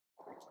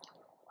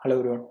Hello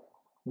everyone,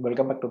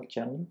 welcome back to the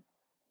channel.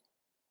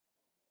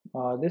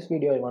 This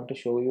video I want to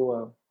show you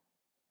a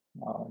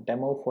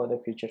demo for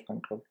the feature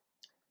control.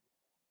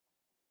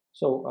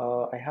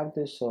 So I have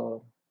this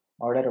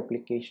order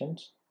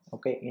applications.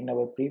 Okay, in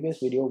our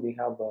previous video we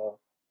have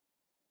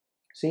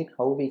seen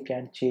how we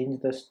can change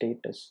the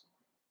status,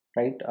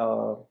 right?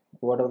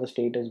 What are the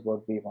status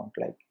what we want?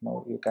 Like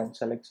you can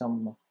select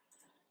some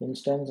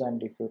instance,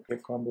 and if you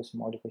click on this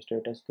modify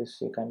status, this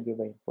you can give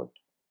an input.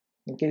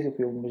 In case if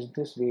you miss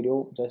this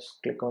video, just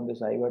click on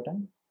this I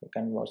button. You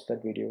can watch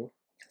that video.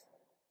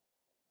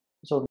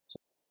 So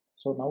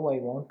now I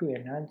want to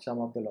enhance some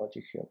of the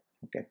logic here.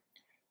 Okay,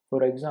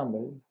 for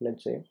example,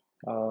 let's say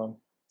uh,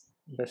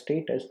 the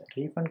status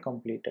refund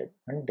completed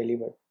and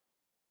delivered.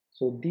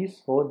 So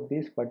for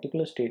this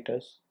particular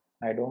status,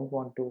 I don't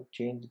want to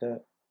change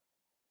the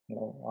you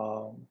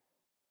know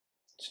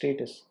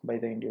status by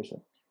the end user.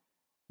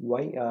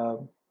 Why?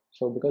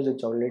 So because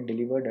it's already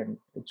delivered and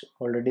it's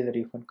already the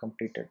refund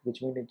completed,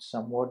 which means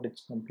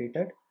it's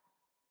completed.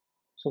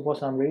 So for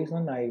some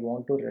reason I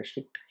want to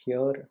restrict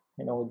here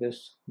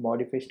this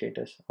modify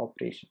status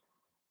operation.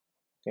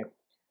 Okay,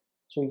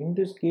 so in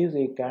this case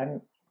you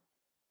can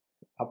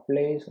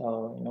apply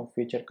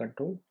feature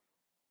control.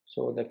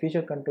 So the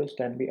feature controls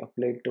can be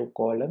applied to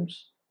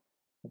columns.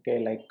 Okay,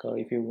 like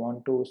if you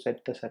want to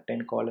set the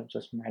certain columns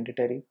as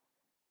mandatory,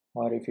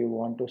 or if you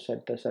want to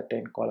set the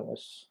certain column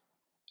as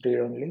read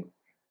only.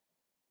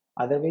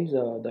 Otherwise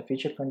the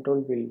feature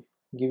control will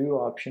give you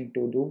option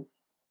to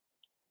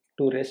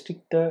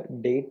restrict the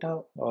data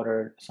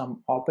or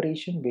some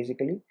operation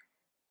basically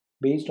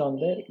based on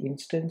the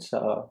instance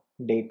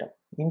data.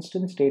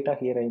 Instance data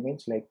here I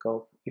means like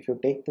if you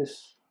take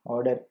this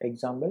order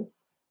example,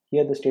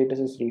 here the status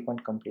is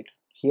refund complete,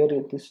 here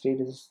this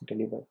status is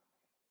delivered.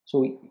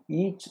 So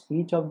each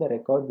of the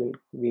record will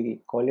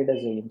we call it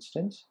as an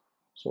instance.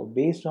 So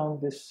based on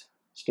this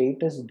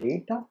status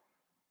data,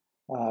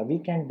 we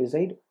can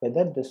decide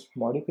whether this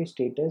modify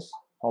status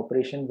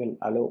operation will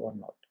allow or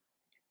not.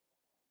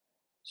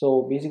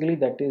 So basically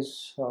that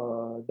is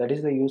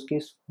the use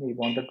case we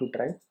wanted to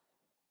try.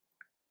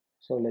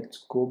 So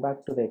let's go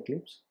back to the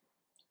Eclipse.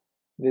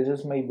 This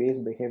is my base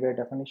behavior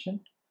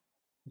definition.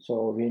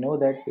 So we know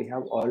that we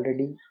have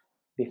already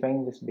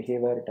defined this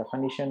behavior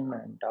definition,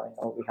 and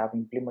we have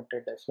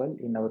implemented as well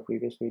in our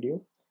previous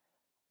video.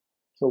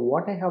 So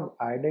what I have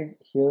added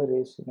here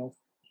is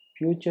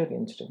future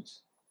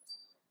instance.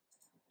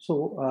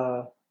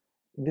 So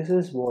this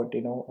is what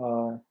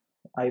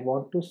I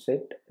want to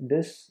set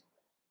this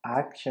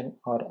action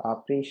or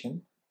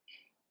operation.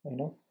 You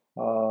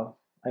know,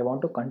 I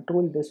want to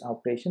control this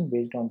operation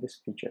based on this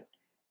feature.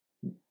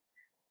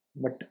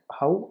 But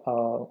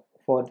how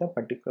for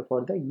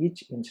the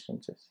each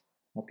instances.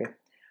 Okay,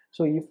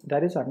 so if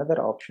there is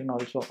another option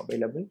also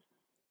available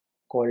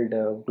called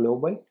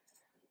global.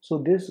 So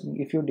this,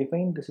 if you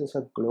define this as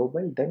a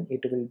global, then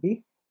it will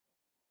be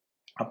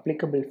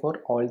applicable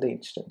for all the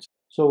instance.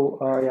 So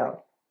yeah,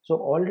 so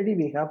already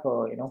we have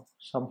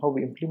somehow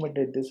we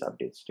implemented this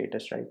update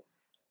status, right?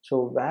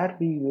 So where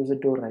we use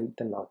it to write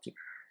the logic.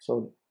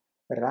 So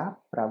wrap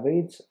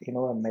provides a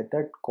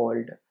method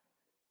called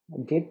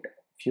get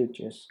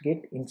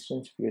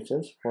instance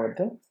futures for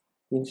the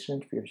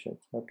instance futures.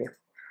 Okay,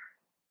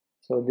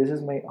 so this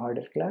is my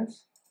order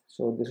class,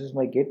 so this is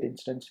my get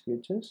instance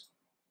futures.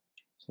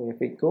 So if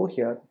we go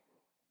here,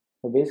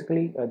 so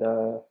basically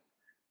the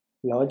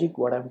logic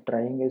what I'm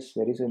trying is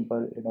very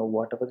simple.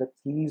 Whatever the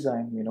keys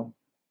uh,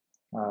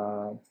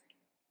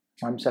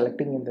 I'm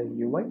selecting in the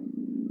UI,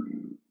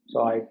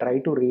 so I try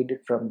to read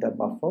it from the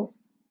buffer.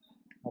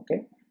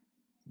 Okay,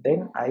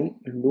 then I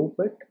loop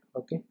it.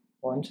 Okay,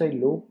 once I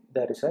loop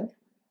the result,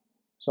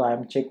 so I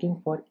am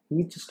checking for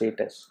each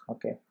status.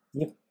 Okay,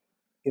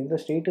 if the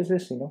status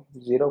is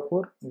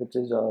 04, which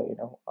is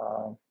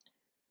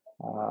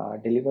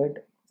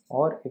delivered,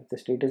 or if the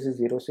status is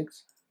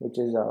 06, which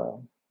is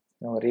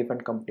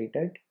refund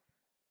completed,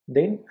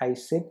 then I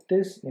set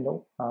this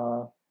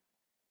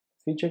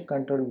feature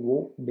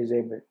control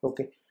disabled.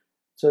 Okay,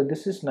 so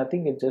this is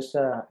nothing, it's just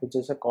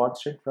a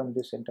constant from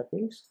this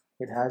interface.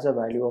 It has a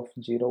value of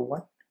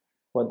 01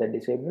 for the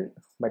disabled,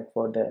 but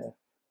for the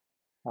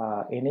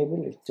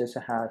enable it just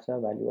has a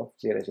value of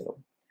 00.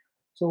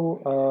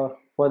 So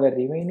for the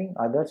remaining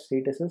other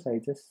statuses I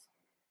just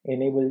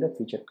enable the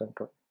feature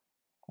control.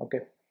 Okay,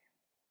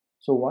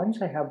 so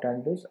once I have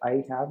done this,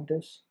 I have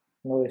this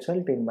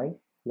result in my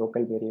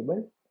local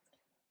variable.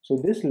 So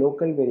this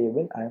local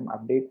variable I am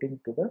updating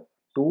to the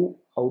two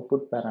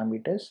output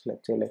parameters,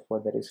 let's say like for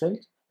the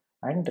results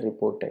and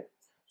reported.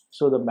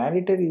 So the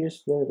mandatory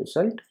is the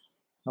result.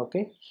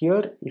 Okay,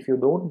 here if you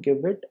don't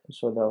give it,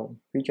 so the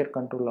feature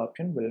control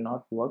option will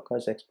not work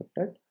as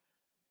expected.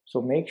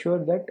 So make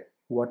sure that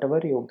whatever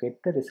you get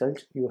the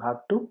results, you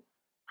have to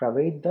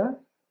provide the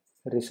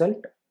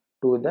result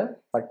to the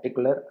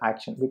particular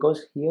action,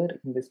 because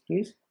here in this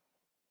case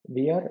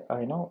we are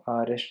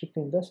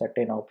restricting the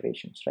certain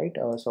operations, right?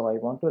 So I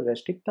want to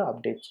restrict the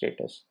update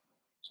status.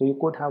 So you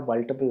could have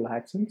multiple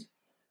actions,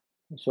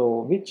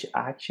 so which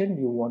action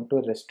you want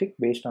to restrict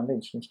based on the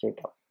instance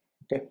data.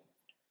 Okay,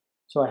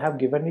 So I have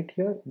given it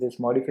here. This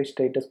modified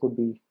status could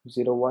be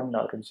 01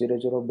 or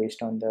 00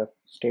 based on the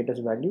status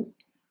value.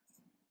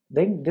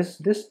 Then this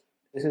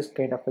is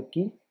kind of a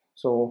key.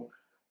 So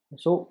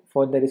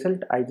for the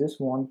result, I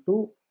just want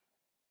to,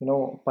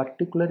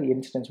 particular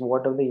instance,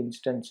 what of the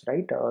instance,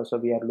 right? So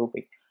we are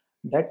looping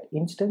that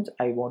instance.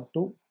 I want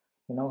to,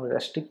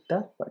 restrict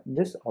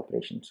this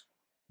operations.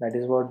 That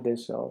is what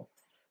this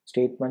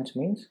statements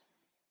means.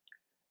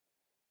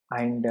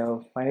 And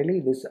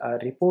finally, this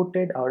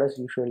reported orders,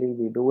 usually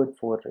we do it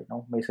for,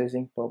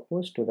 messaging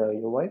purpose to the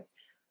UI.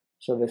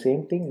 So the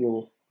same thing,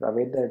 you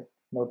provide the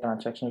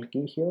transactional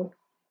key here.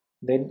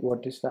 Then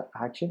what is the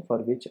action, for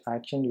which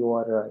action you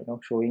are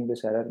showing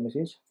this error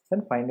message.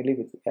 Then finally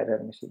with the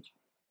error message.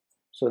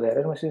 So the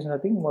error message is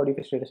nothing,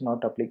 modify status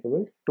not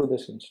applicable to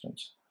this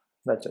instance.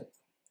 That's it.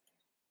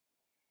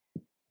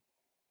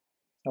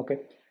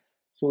 Okay.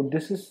 So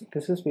this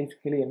is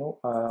basically,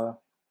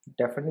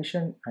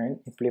 definition and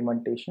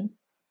implementation.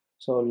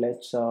 So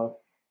let's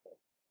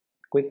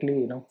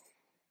quickly,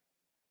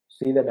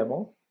 see the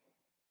demo.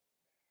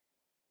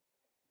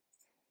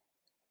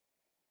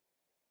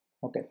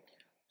 Okay.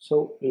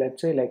 So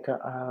let's say like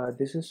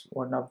this is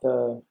one of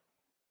the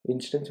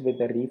instance with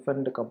the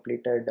refund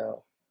completed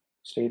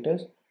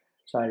status.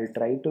 So I'll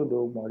try to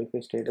do modify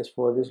status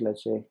for this,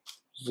 let's say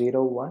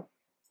 01.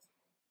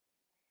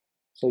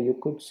 So you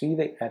could see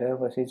the error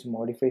message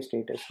modify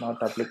status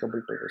not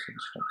applicable to this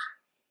instance.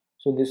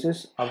 So this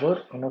is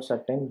our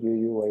certain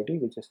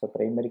UUID, which is the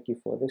primary key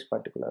for this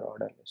particular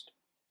order list.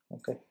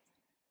 Okay.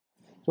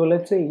 So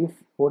let's say if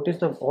what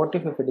if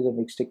it is a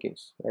mixed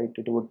case, right?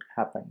 It would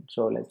happen.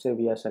 So let's say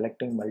we are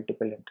selecting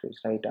multiple entries,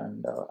 right?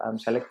 And I'm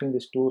selecting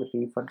this two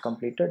refund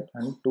completed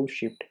and two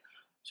shipped.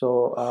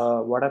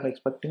 So what I'm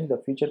expecting,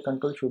 the feature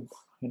control should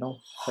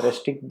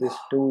restrict this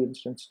two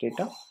instance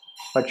data,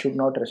 but should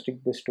not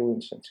restrict this two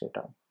instance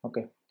data.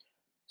 Okay.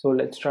 So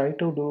let's try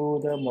to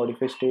do the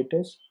modify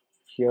status.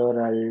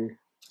 Here I'll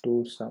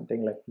do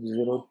something like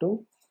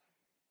 02.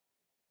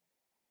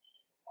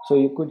 So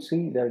you could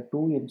see there are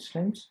two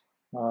instances.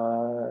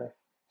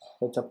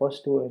 Let's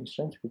suppose two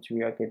instance which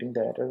we are getting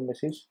the error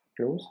message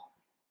close.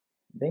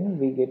 Then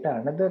we get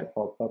another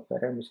pop-up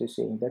error message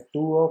saying that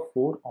two of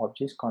four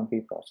objects can't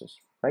be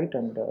processed, right?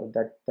 And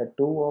that the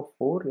two of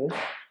four is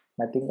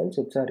nothing else.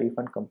 It's a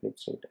refund complete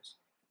status.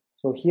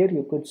 So here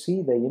you could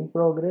see the in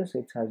progress.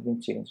 It has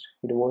been changed.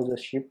 It was a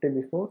shipped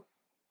before.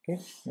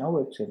 Okay, now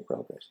it's in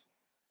progress.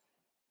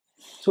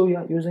 So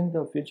yeah, using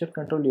the feature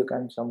control, you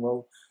can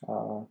somehow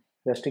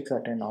restrict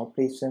certain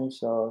operations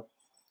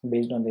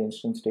based on the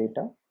instance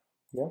data.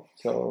 Yeah.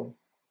 So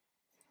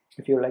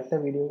if you like the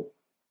video,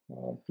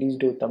 please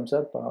do thumbs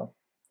up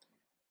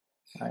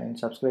and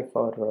subscribe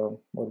for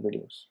more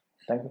videos.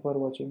 Thank you for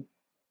watching.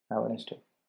 Have a nice day.